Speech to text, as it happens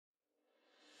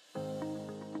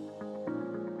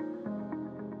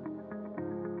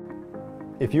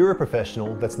If you're a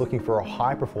professional that's looking for a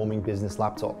high-performing business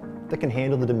laptop that can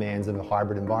handle the demands of a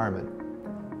hybrid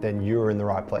environment, then you're in the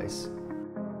right place.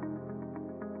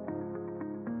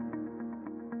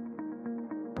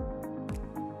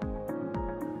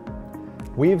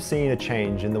 We have seen a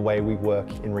change in the way we work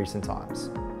in recent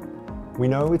times. We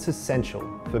know it's essential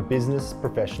for business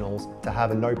professionals to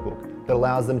have a notebook that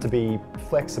allows them to be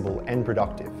flexible and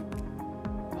productive.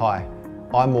 Hi,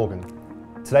 I'm Morgan.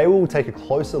 Today we will take a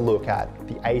closer look at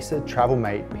the Acer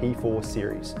TravelMate P4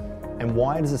 series and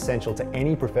why it is essential to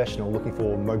any professional looking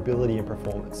for mobility and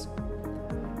performance.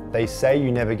 They say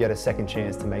you never get a second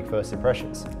chance to make first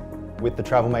impressions. With the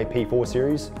TravelMate P4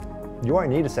 series, you won't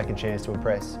need a second chance to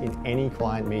impress in any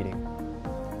client meeting.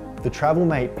 The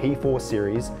TravelMate P4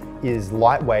 series is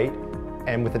lightweight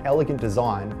and with an elegant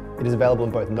design, it is available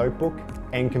in both notebook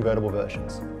and convertible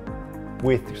versions.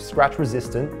 With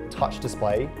scratch-resistant touch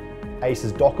display,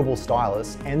 Acer's dockable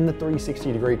stylus and the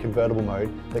 360-degree convertible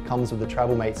mode that comes with the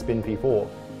TravelMate Spin P4,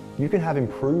 you can have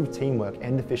improved teamwork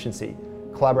and efficiency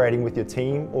collaborating with your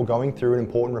team or going through an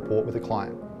important report with a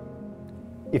client.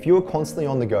 If you are constantly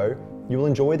on the go, you will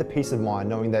enjoy the peace of mind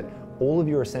knowing that all of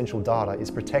your essential data is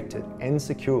protected and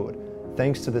secured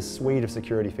thanks to the suite of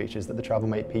security features that the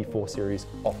TravelMate P4 series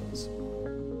offers.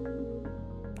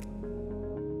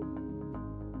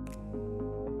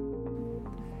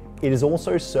 It is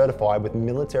also certified with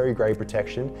military-grade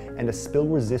protection and a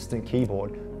spill-resistant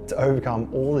keyboard to overcome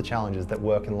all the challenges that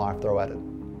work and life throw at it.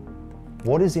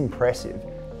 What is impressive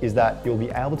is that you'll be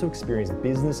able to experience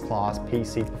business-class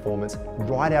PC performance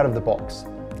right out of the box,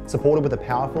 supported with a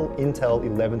powerful Intel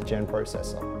 11th Gen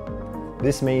processor.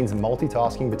 This means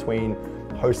multitasking between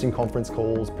hosting conference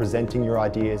calls, presenting your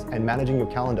ideas, and managing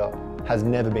your calendar has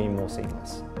never been more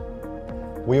seamless.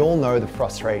 We all know the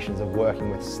frustrations of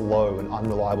working with slow and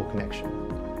unreliable connection.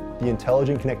 The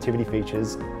intelligent connectivity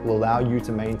features will allow you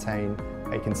to maintain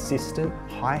a consistent,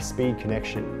 high-speed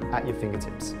connection at your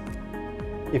fingertips.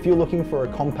 If you're looking for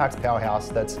a compact powerhouse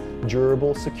that's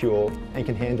durable, secure, and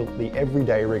can handle the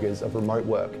everyday rigors of remote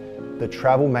work, the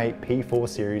TravelMate P4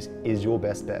 series is your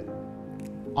best bet.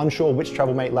 Unsure which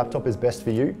TravelMate laptop is best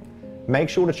for you? Make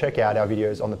sure to check out our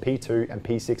videos on the P2 and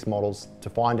P6 models to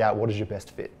find out what is your best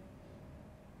fit.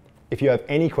 If you have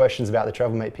any questions about the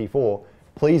TravelMate P4,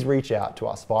 please reach out to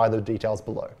us via the details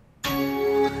below.